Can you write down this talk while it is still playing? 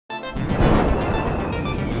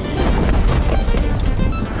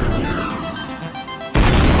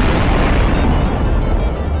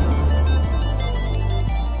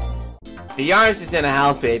v.g.r. is in the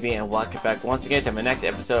house, baby, and welcome back once again to my next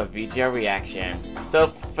episode of v.g.r. Reaction. So,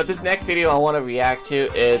 for this next video I want to react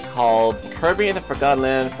to is called Kirby and the Forgotten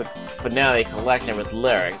Land Finale Collection with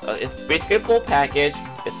lyrics. It's basically a full package.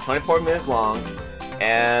 It's 24 minutes long,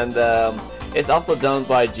 and it's also done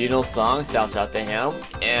by Juno Song. Shout out to him.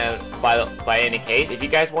 And by any case, if you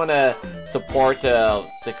guys want to support the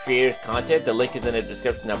creator's content, the link is in the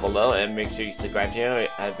description down below, and make sure you subscribe to him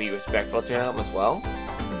and be respectful to him as well.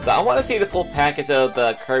 So I want to see the full package of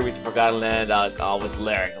the Kirby's Forgotten Land with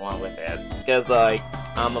lyrics along with it, because like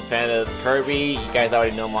I'm a fan of Kirby. You guys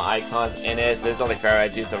already know my icons in it, so it's only fair I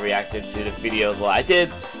do some reaction to the videos. Well, I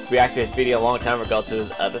did react to this video a long time ago to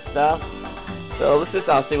his other stuff. So let's just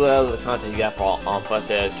see what other content you got for us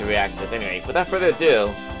to react to. So anyway, without further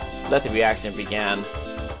ado, let the reaction begin.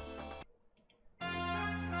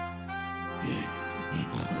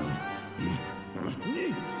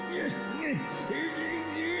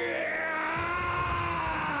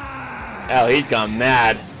 Oh, he's gone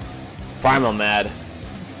mad. Primal mad.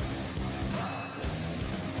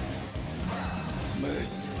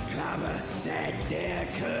 Must clobber that there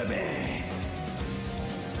Kirby.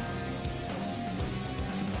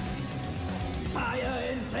 Fire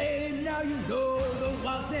and flame, now you know the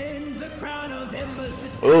wild's name. The crown of embers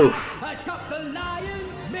it's atop the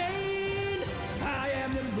lion's mane. I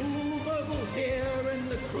am immovable here in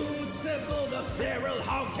the crucible, the feral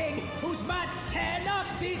hog king whose might cannot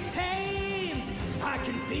be tamed. I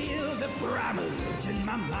can feel the primal urge in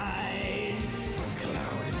my mind,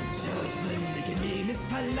 clouding judgment, making me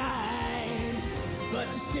misaligned. But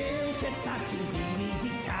you still can't stop King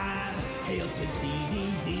DDD time. Hail to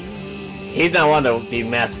DDD. He's not one to be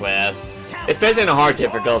messed with, especially in a hard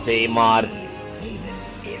difficulty mod. Even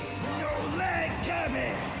if no legs,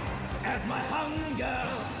 Kirby, as my hunger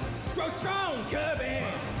grows strong, Kirby.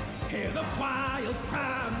 Hear the wilds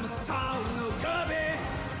cry my song, oh Kirby.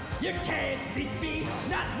 You can't beat me,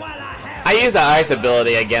 not while I have. I use the ice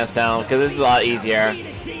ability against him because it's a lot easier,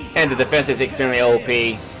 and the defense is extremely OP.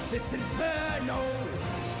 This inferno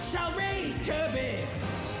shall raise, Kirby.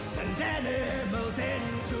 Send animals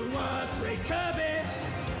into a trace, Kirby.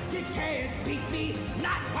 You can't beat me,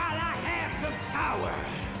 not while I have the power.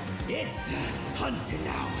 It's hunting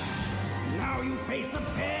hour. Now you face the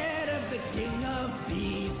pet of the king of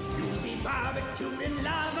beasts. You'll be barbecued in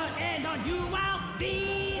lava, and on you I'll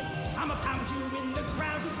feast. I'ma pound you in the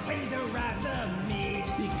ground to tenderize the meat,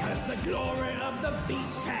 because the glory of the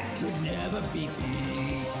beast pack could never be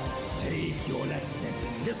beat. Take your last step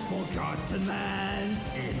in this forgotten land,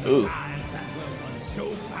 in the lines that were once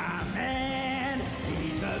stoked by man.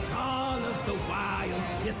 Heed the call of the wild,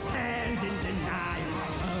 you stand in denial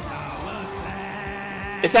of our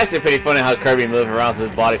clan. It's actually pretty funny how Kirby moves around with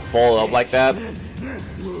his body full up like that.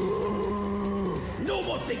 No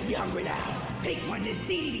more think me hungry now. Pick one is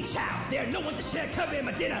DDD chow. There no one to share Kirby in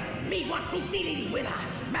my dinner. Me want food DDD winner.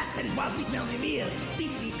 Master and wildly smelling meal.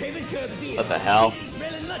 DDD craving Kirby beer. What the hell? DDD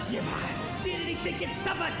smelling lunch nearby. DDD think it's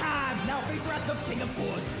summertime. Now face wrath of king of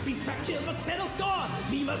boars. Beast pack kill must settle score.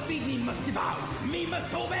 Me must feed, me must devour. Me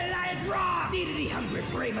must hold and lions raw. DDD hungry,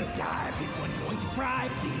 prey must die. Pick one going to fry.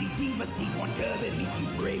 DDD must see one Kirby. Meet you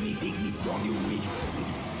pray, me big, me strong, you weak.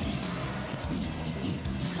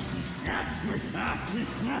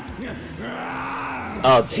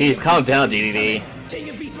 Oh jeez, calm down, DDD. King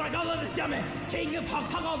of beasts like all of his dummy. King of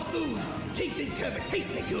hogs hung all the food. Kingpin Kirby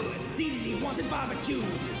tasted good. DDD wanted barbecue.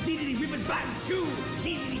 DDD ripping bite and chew.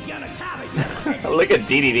 DDD gonna cover you. Look at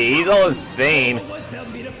DDD, he's all insane. What tell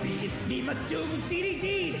me to feed? Me must do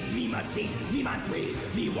DDD. Me must eat. Me mind free.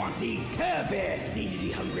 Me want to eat Kirby.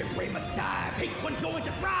 DDD hungry prey must die. Pick one going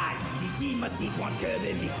to fry. DDD must eat one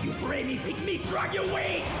Kirby. Me you pray me pick me strong you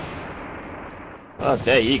weak. Oh,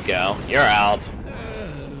 there you go. You're out.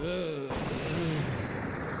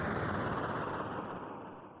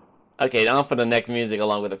 Okay, on for the next music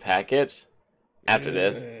along with the package. After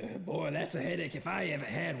this. Boy, that's a headache if I ever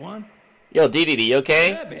had one. Yo, DDD, you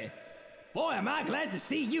okay? Kirby, boy, am I glad to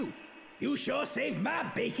see you. You sure saved my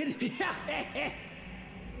bacon.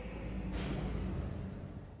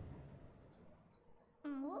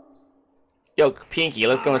 Yo, Pinky,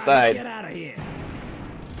 let's go inside. Get out of here.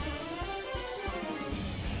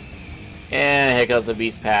 And here goes the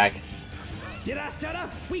beast pack. Did I stutter?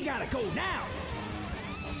 We gotta go now.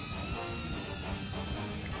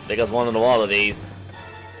 There goes one on the wall of these.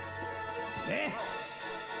 There.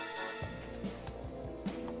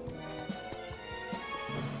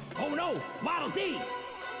 Oh no, Waddle Dee.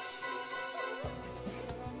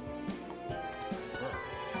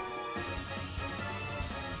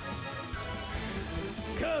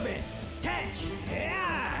 Kirby, catch.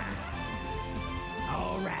 Yeah.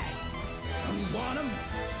 All right. You want him?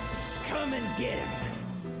 Come and get him.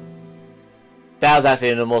 That was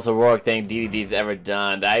actually the most heroic thing DDD's ever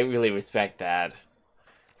done. I really respect that.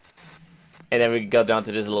 And then we can go down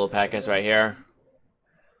to this little package right here.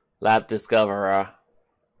 Lab Discoverer.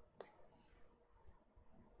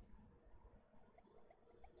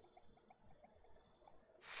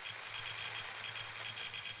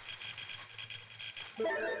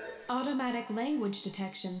 Automatic language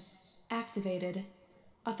detection activated.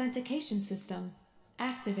 Authentication system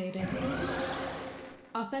activated.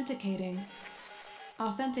 Authenticating.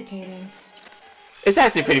 Authenticating. It's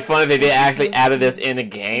actually pretty funny that they actually added this in the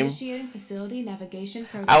game. Initiating facility navigation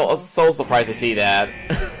protocol. I was so surprised to see that.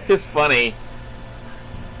 It's funny.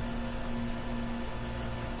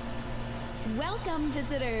 Welcome,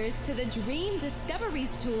 visitors, to the Dream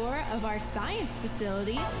Discoveries tour of our science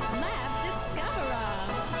facility, Lab Discoverer.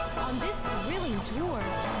 On this thrilling tour,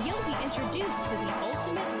 you'll be introduced to the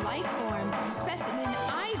ultimate life form, specimen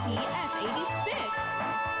IDF-86.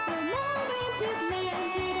 The moment it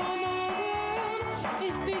landed on our world,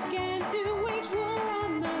 it began to wage war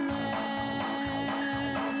on the land.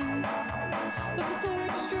 But before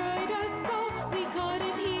it destroyed us all, we caught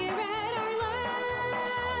it here at our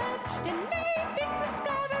lab and made big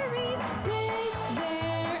discoveries with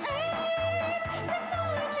their aid.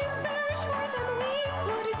 Technology surged more than we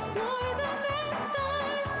could explore the vast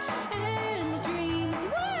stars, and dreams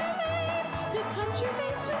were made to come true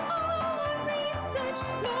thanks to all our research.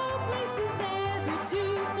 No place is ever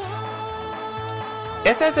too far.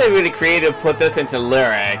 It's actually really creative to put this into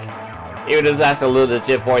lyric. Even though it's actually a little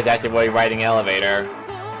legit voice acting while you're riding elevator.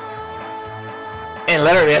 And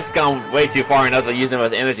literally, that's gone way too far enough to use them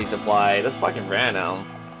as energy supply. That's fucking random.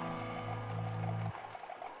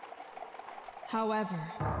 However,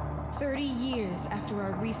 30 years after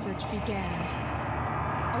our research began,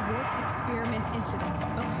 a warp experiment incident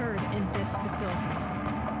occurred in this facility.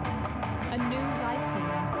 A new life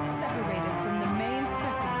form, separated from the main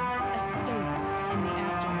specimen, escaped in the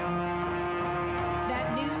aftermath.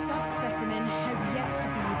 That new subspecimen has yet to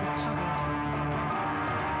be recovered.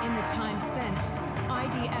 In the time since,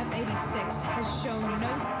 IDF-86 has shown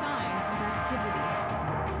no signs of activity.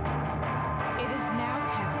 It is now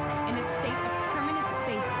kept in a state of permanent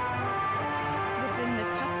stasis within the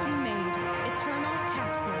custom-made Eternal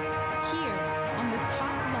Capsule here on the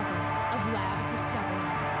top level of Lab Discovery.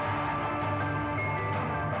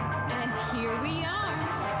 And here we are.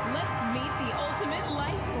 Let's meet the ultimate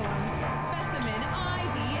life form, specimen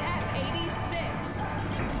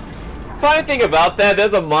IDF-86. Funny thing about that,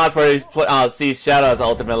 there's a mod for Sea Shadow as the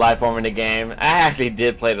ultimate life form in the game. I actually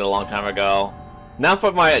did play it a long time ago. Not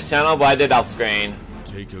for my channel, but I did off screen.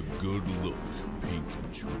 Take a good look, Pink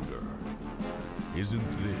Intruder. Isn't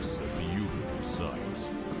this a beautiful sight?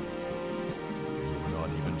 You're not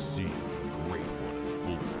even seeing the Great One in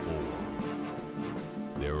full form.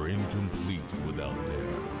 They're incomplete without their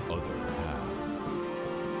other half.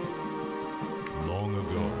 Long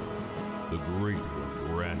ago, the Great One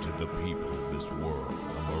granted the people of this world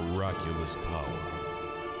a miraculous power.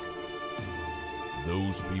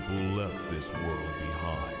 Those people left this world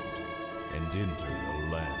behind and entered a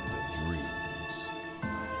land of dreams.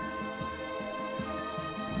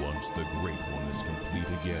 Once the Great One is complete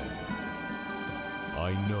again,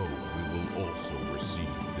 I know we will also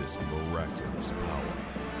receive this miraculous power.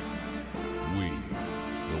 We,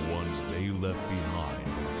 the ones they left behind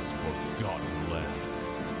in this forgotten land.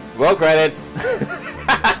 Roll credits. The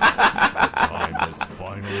time has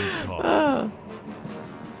finally come.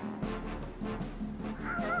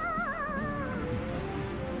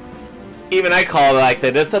 Even I called it, like I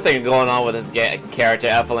said, there's something going on with this character,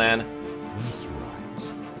 Evelyn. That's right.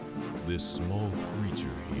 This small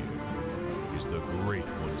creature here is the Great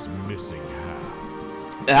One's missing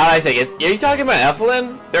half. How do I say it? Are you talking about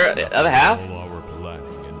Evelyn? Their other half? All our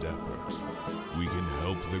planning and effort, we can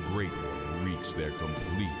help the Great One reach their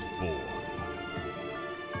complete form.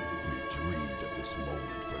 We dreamed of this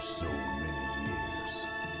moment for so many years.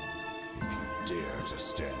 If you dare to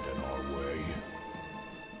stand in our way,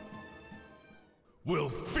 we'll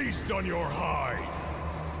feast on your hide!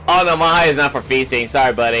 Oh no, my hide is not for feasting.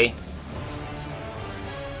 Sorry, buddy.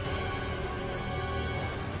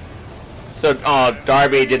 So, oh,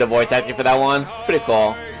 Darby did the voice acting for that one. Pretty cool.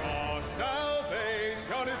 Our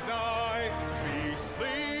salvation is nigh.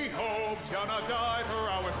 Beastly hope shall not die, for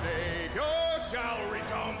our Savior shall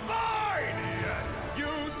recombine. Yet you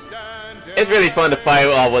stand. It's really fun to fight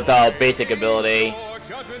with basic ability. For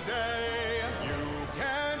Judgment Day, you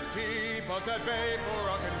can't keep us at bay, for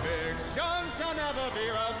our conviction shall never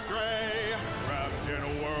veer astray. Trapped in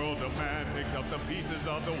a world of man picked up the pieces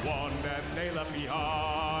of the one that they left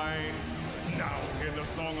behind. Now hear the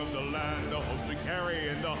song of the land, the hopes we carry,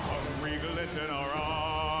 and the hungry glint in our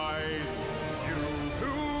eyes. You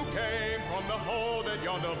who came from the hole that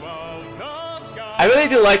yawned above the sky. I really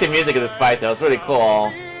do like the music of this fight, though. It's really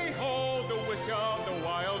cool. Behold the wish of the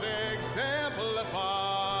wild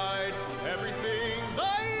exemplified. Everything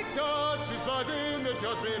they touch is lies in the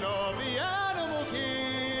judgment of the animal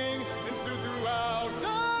king. And soon throughout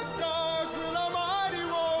the stars will a mighty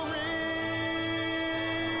war ring.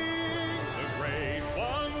 The great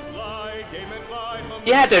one's light came and light from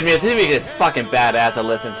You have to admit, this music is fucking badass to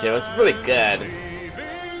listen to. It's really good.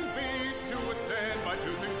 living beast to ascend by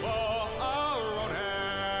tooth and claw our own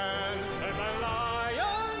hand. And by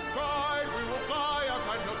lion's pride we will fly our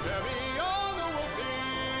kind till beyond the world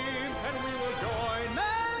seems. And we will join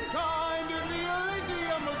mankind in the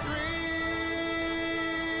Elysium of dreams.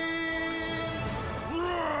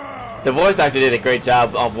 The voice actor did a great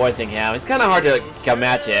job of voicing him. It's kind of hard to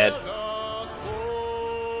match it.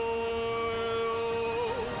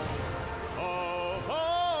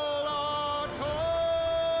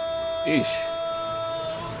 Eesh.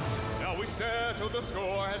 Now we settle the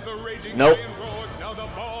score as the raging Nope. lion roars. Now the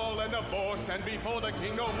ball and the boar stand before the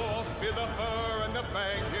king no more. Fear the fur and the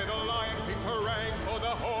fang, hear the lion king's harangue. For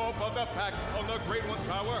the hope of the pack on the great one's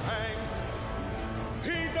power hangs.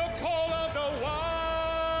 Heed the call of the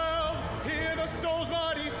wild, hear the soul's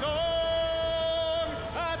mighty song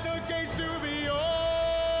at the gates to beyond.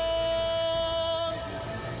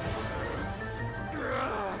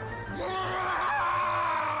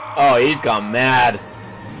 Oh, he's gone mad.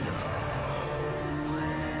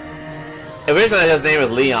 Originally, his name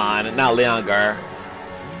was Leon, not Leongar.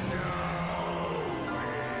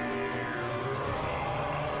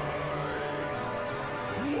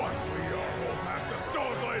 Once we are all past the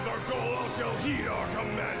stars lies our goal, all shall heed our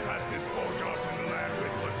command past this forgotten land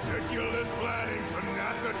with meticulous planning,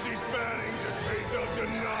 tenacity spanning, decades of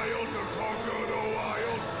denial to conquer the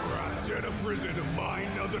wild. Trapped in a prison of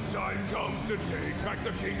mind, now the time comes to take back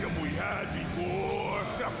the kingdom we had before.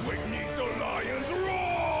 Now quick, meet the lion's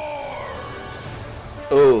roar!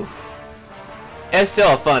 Oof. It's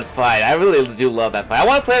still a fun fight. I really do love that fight. I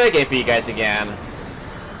want to play that game for you guys again.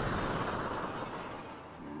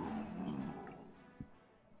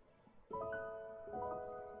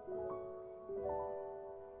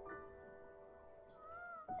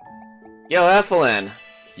 Yo, Ethelyn.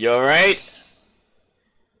 You alright?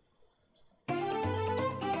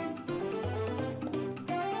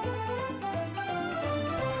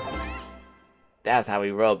 That's how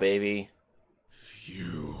we roll, baby.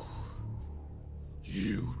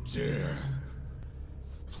 You dare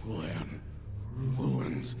plan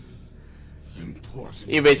ruined important.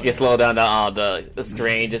 You basically slow down the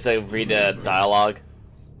screen just to read the dialogue.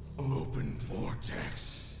 Open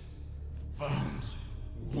vortex. Found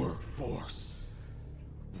workforce.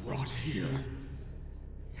 Brought here.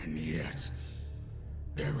 And yet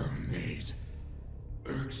error made.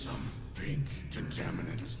 Irksome pink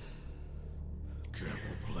contaminant.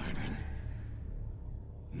 Careful planning.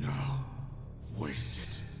 Now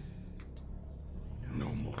wasted. No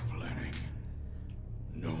more planning.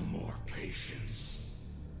 No more patience.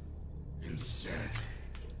 Instead,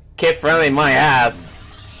 Kid friendly, my ass.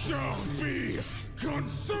 shall be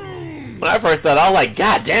consumed. When I first saw it, I was like,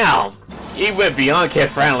 God damn. He went beyond kid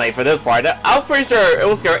friendly for this part. I'm pretty sure it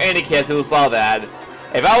will scare any kids who saw that.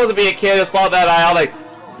 If I was to be a kid who saw that, I was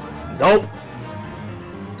like, nope.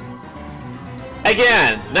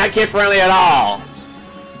 Again, not kid friendly at all.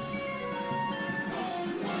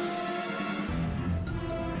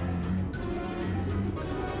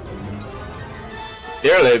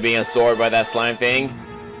 They're literally being absorbed by that slime thing.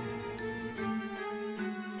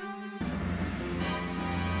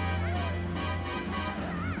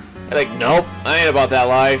 They're like, nope, I ain't about that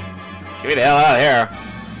life. Get me the hell out of here.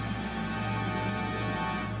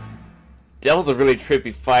 That was a really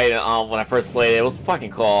trippy fight when I first played it. It was fucking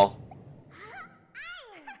cool.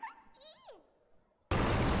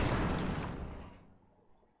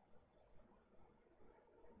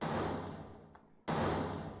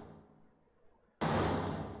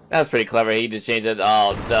 That's pretty clever. He just changed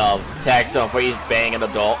the text for each bang on the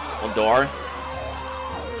door.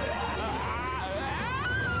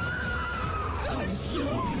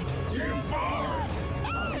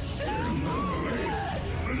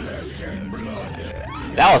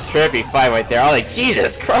 That was a trippy fight right there. I was like,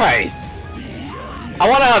 Jesus Christ! I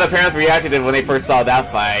wonder how the parents reacted when they first saw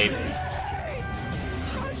that fight.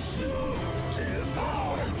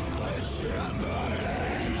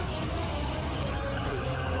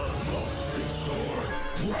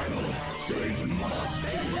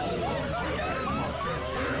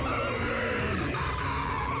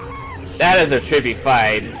 That is a trippy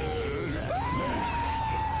fight.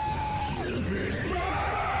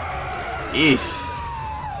 Eesh.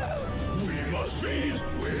 We must feed,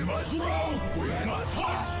 we must grow, we must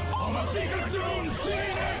hunt. All must be consumed. Clean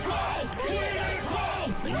and troll, clean and troll.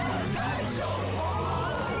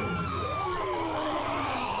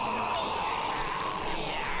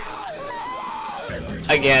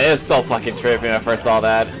 Again, it was so fucking trippy when I first saw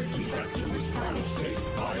that.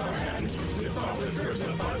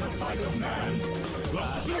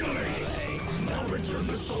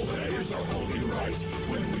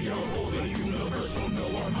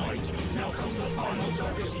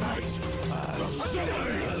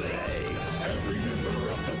 Every member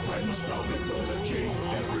of the clan must bow before the king.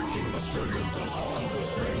 Every king must turn to dust of the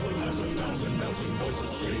spring. As 1,000 melting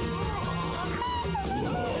voices sing.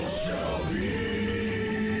 What shall be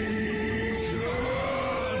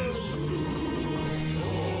consumed?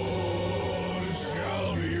 All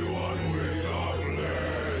shall be one with our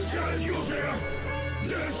flesh. Can you hear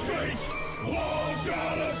this fate? All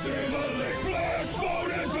shall assimilate flesh.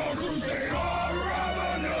 Bone is our crusade. Our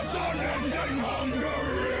ravenous unending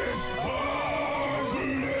hunger is our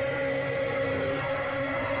blade.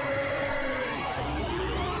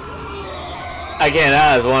 Again,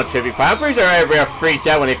 that was one trippy fight. I'm pretty sure everybody freaked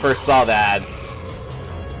out when they first saw that.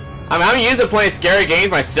 I mean, I'm used to playing scary games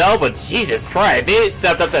myself, but Jesus Christ, they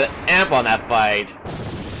stepped up to the amp on that fight.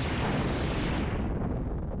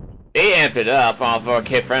 They amped it up for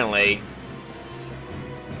kid friendly.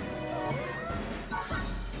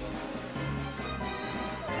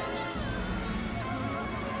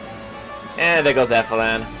 And there goes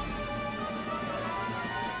Evelyn.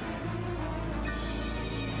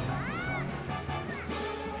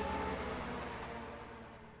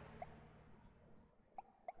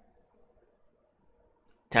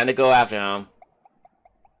 Time to go after him.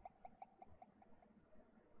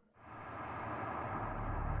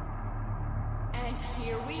 And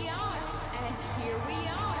here we are. And here we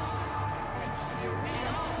are. And here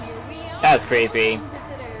we are. That's creepy.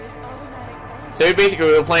 Visitors automatically. So basically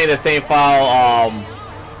we were playing the same file,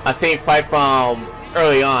 a same fight from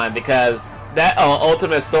early on, because that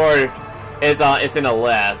ultimate sword is in the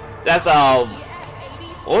list. That's what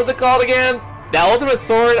was it called again? That ultimate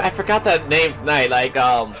sword, I forgot that name's like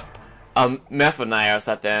Mephanite or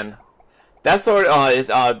something. That sword is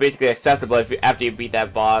basically acceptable if after you beat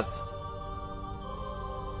that boss.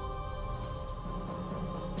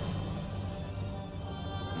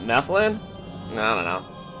 Nephilim? No, I don't know.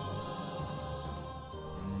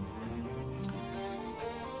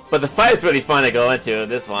 But the fight is really fun to go into,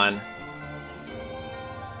 this one.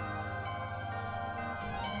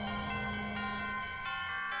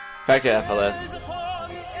 Factory Ephesus.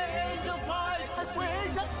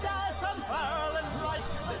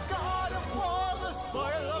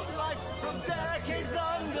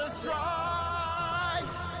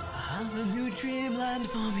 A new dreamland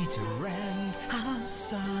for me to rend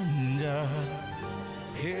asunder.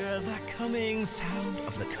 Hear the coming sound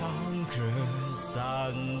of the conqueror's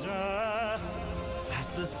thunder.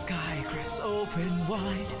 As the sky cracks open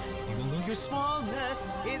wide, you will know your smallness,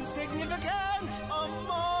 insignificant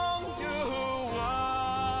among new worlds.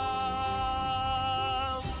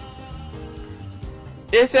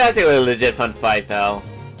 It's actually a legit fun fight though.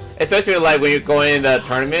 Especially like when you're going in the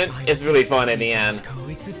tournament, it's really fun in the end.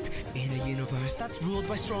 Coexist in a universe that's ruled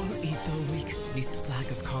by strong who eat the weak. Neath the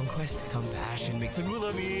flag of conquest, compassion makes a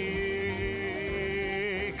ruler meek.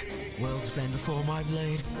 Worlds bend before my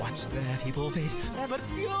blade, watch their people fade. They're but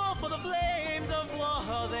fuel for the flames of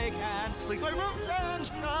war. They can't sleep by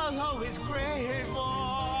revenge, I'll always crave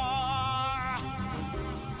more.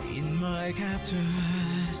 In my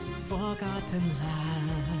captor's forgotten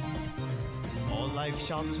land, all life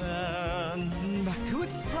shall turn back to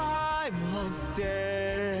its primal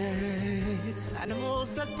state.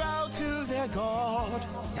 Animals that bow to their god,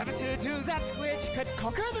 servitude to that which could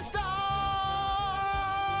conquer the stars.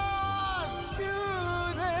 To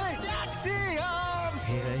the axiom,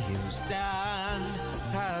 here you stand,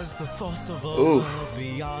 as the force of a world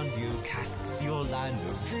beyond you casts your land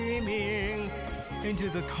of dreaming into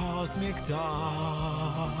the cosmic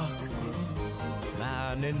dark.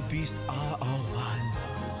 Man and beast are all one,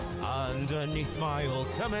 underneath my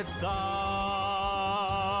ultimate thumb.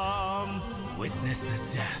 Witness the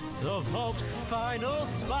death of hope's final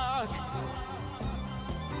spark.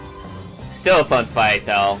 Still a fun fight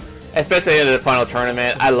though. Especially in the final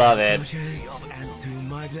tournament. I love it. Adds to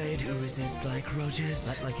my blade. blade to resist like roaches.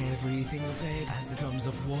 Let like everything fade as the drums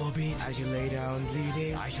of war beat. As you lay down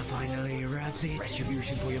bleeding, I shall finally replete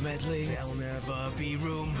retribution for your meddling. There'll never be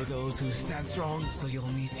room for those who stand strong, so you'll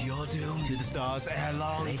meet your doom. To the stars ere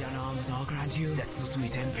long, lay down arms, I'll grant you that's so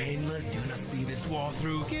sweet and painless. Do not see this war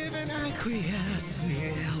through. Give and acquiesce,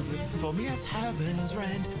 kneel before me as heaven's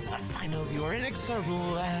rend, a sign of your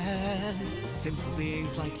inexorable end. Simple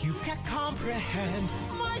beings like you can't comprehend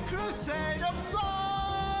my crusade of blood.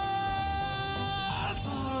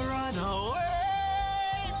 Run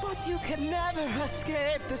away, but you can never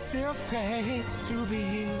escape the spear of fate. Two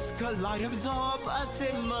beings collide, absorb,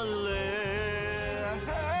 assimilate.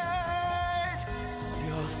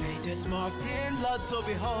 Your fate is marked in blood, so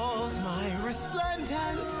behold my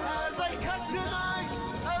resplendence as I cast the night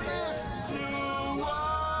of this new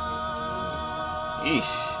world.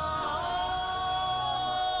 Yeesh.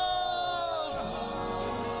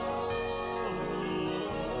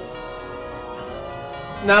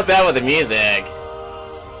 Not bad with the music.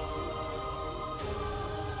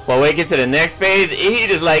 Well, we get to the next phase, he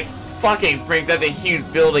just like fucking brings up the huge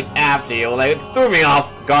building after you. Like, it threw me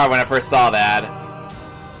off guard when I first saw that.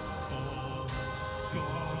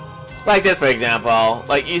 Like this, for example.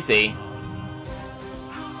 Like, you see.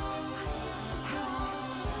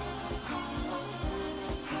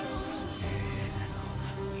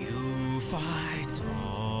 You fight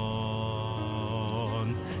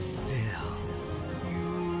on. Still,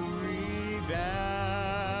 you rebel.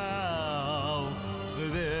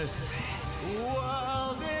 This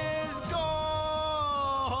world is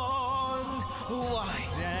gone. Why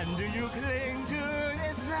then do you cling to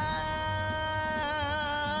this hell?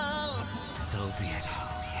 So be it.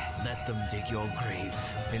 Let them dig your grave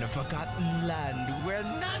in a forgotten land where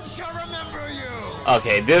none shall remember you.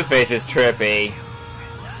 Okay, this face is trippy.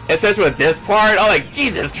 Especially with this part, I'm like,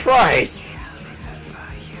 Jesus Christ!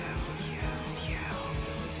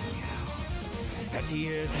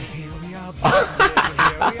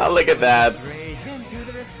 Look at that.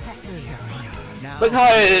 Look how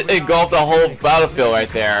it engulfs the whole battlefield right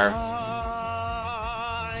there.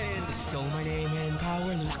 Stole my name and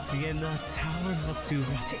power, locked me in the tower, left to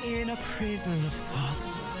rot in a prison of thought,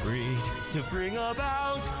 freed to bring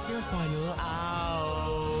about your final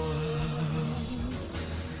hour.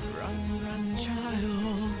 Run,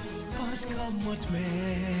 child, but come what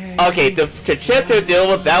may. Okay, to chip to deal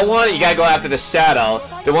with that one, you gotta go after the shadow.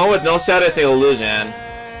 The one with no shadow is the illusion.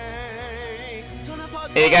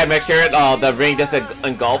 And you gotta make sure the ring doesn't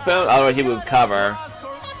engulf him, otherwise he would cover.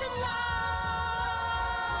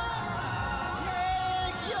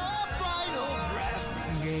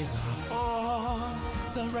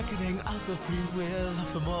 The reckoning of the free will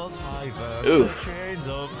of the multiverse. Oof. The chains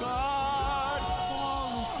of God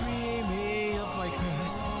fall and free me of my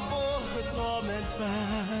curse. For the torment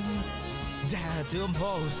man, dare to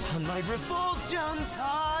impose on my refulgence.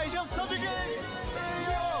 I shall subjugate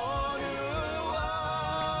your new world.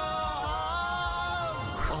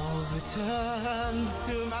 All returns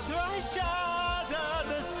to matter. I shatter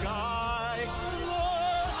the sky.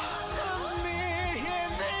 Look me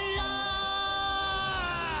in the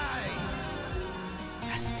eye.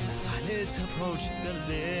 As the planets approach the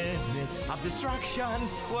limit of destruction,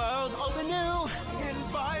 worlds old and new in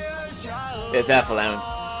fire shall. It's Ephraim.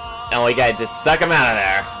 And we gotta just suck him out of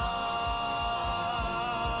there.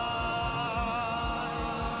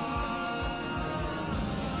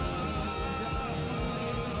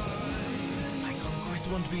 My conquest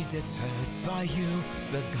won't be deterred by you.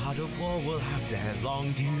 The god of war will have the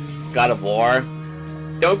headlong due. God of War.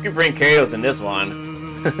 Don't you bring Kratos in this one.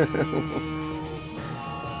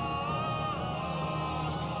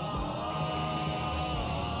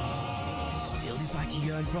 Still you fight to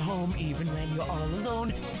yearn for home, even when you're all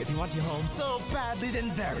alone. If you want your home so badly,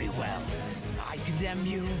 then very well. I condemn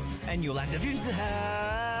you, and you'll end up in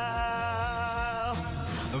hell.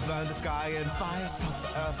 Burn the sky in fire, salt the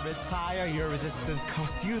earth, retire. Your resistance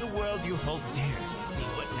cost you the world you hold dear. See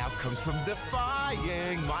what now comes from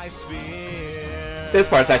defying my spear. This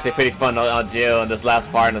part's actually pretty fun to do in this last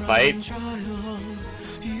part in the fight. Child,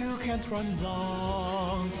 you can't run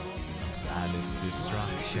long. And its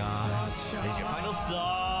destruction is your final song.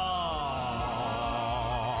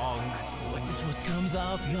 Witness what comes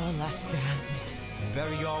of your last stand.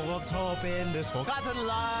 Bury your world's hope in this forgotten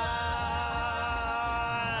land.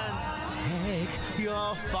 Take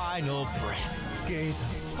your final breath. Gaze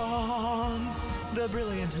upon the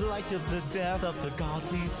brilliant light of the death of the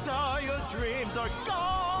godly star. Your dreams are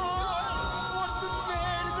gone. Watch them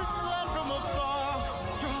fade in this land from afar.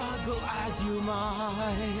 Struggle as you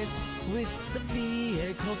might with the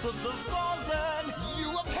vehicles of the fallen.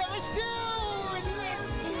 You will perish too in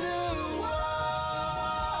this new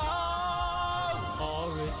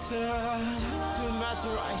turns to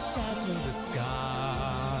matter, I shatter the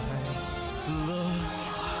sky.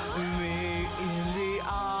 Look me in the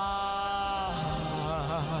eye.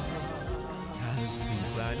 As the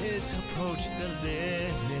planet approach the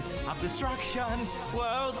limit of destruction,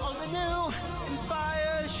 world old and new in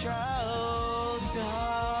fire shall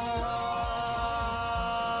die.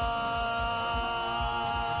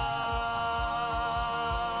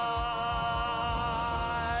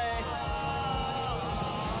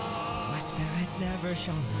 My spirit never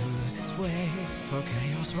shall lose its way, for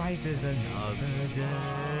chaos rises another day.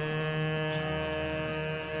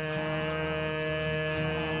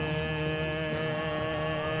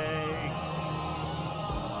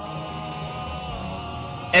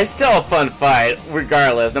 It's still a fun fight,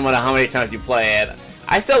 regardless, no matter how many times you play it.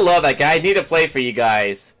 I still love that guy. I need to play for you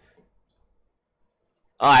guys.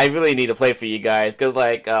 Oh, I really need to play for you guys, because,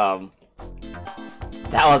 like, that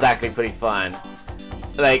was actually pretty fun.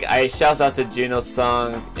 Like, I shout out to Juno's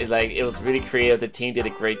song. It was really creative. The team did a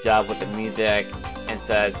great job with the music and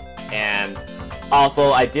such. And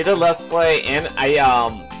also, I did a Let's Play, and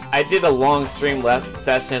I did a long stream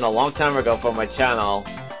session a long time ago for my channel.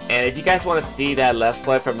 And if you guys want to see that Let's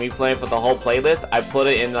Play from me playing for the whole playlist, I put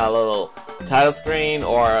it in a little title screen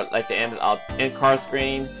or like the end card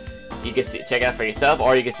screen. You can check it out for yourself,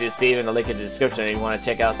 or you can see it in the link in the description if you want to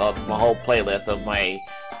check out my whole playlist of my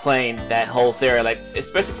playing that whole series, like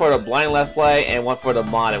especially for the blind Let's Play and one for the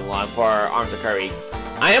modded one for Arms of Kirby.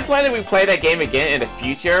 I am planning to replay that game again in the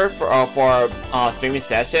future for a streaming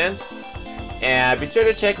session. And be sure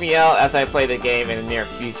to check me out as I play the game in the near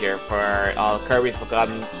future for Kirby's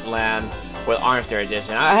Forgotten Land with Armster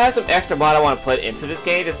Edition. I have some extra mod I want to put into this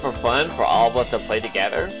game just for fun, for all of us to play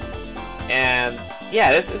together. And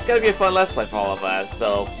yeah, it's gonna be a fun Let's Play for all of us.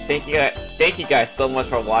 So thank you guys so much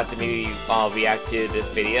for watching me react to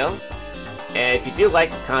this video. And if you do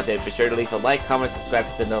like this content, be sure to leave a like, comment, subscribe,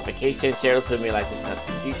 hit the notification, share this with me like this content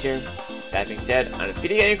in the future. That being said, I'm the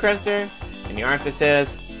Video Game Crester, and the Armster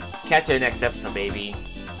says, catch you in the next episode, baby.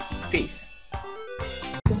 Peace.